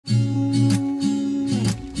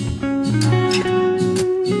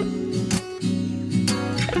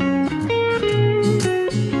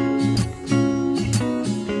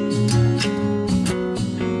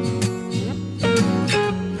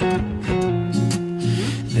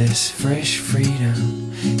this fresh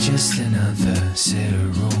freedom, just another set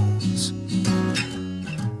of rules.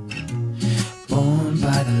 Born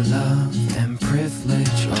by the love and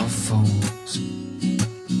privilege of fools.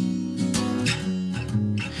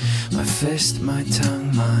 My fist, my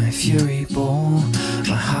tongue, my fury bore,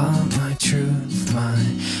 my heart, my truth, my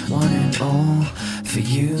one and all. For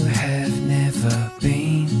you have never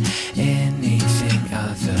been anything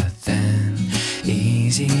other than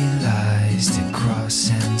easy lies to cross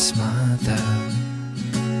and smother.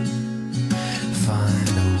 Find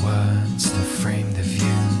the words to frame the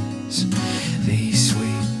views, these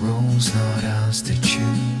sweet rules not ours to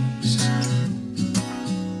choose.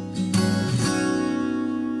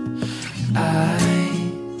 I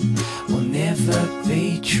will never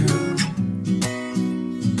be true,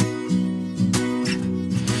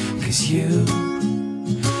 'cause you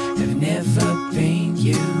have never been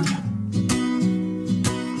you.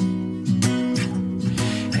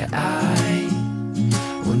 I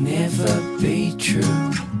will never be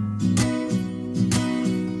true,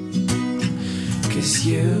 'cause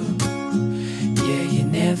you, yeah, you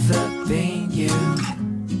never been you.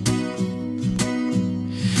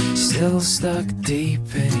 Still stuck deep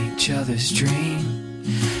in each other's dream,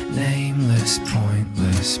 nameless,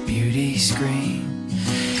 pointless beauty screen.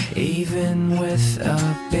 Even with a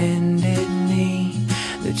bended knee,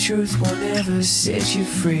 the truth will never set you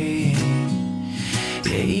free.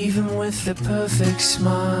 Yeah, even with the perfect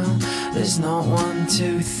smile, there's not one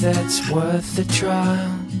tooth that's worth the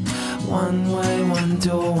trial. One way, one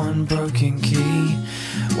door, one broken key,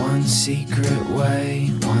 one secret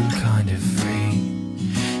way, one kind of free.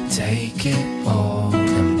 Take it all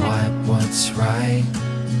and wipe what's right.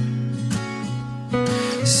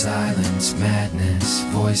 Silence, madness,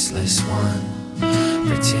 voiceless one.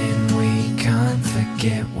 Pretend we can't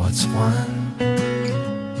forget what's won.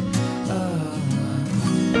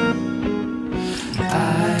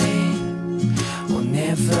 I will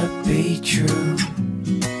never be true,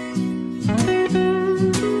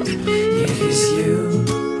 yeah, 'cause you,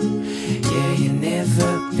 yeah, you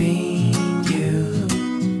never been you.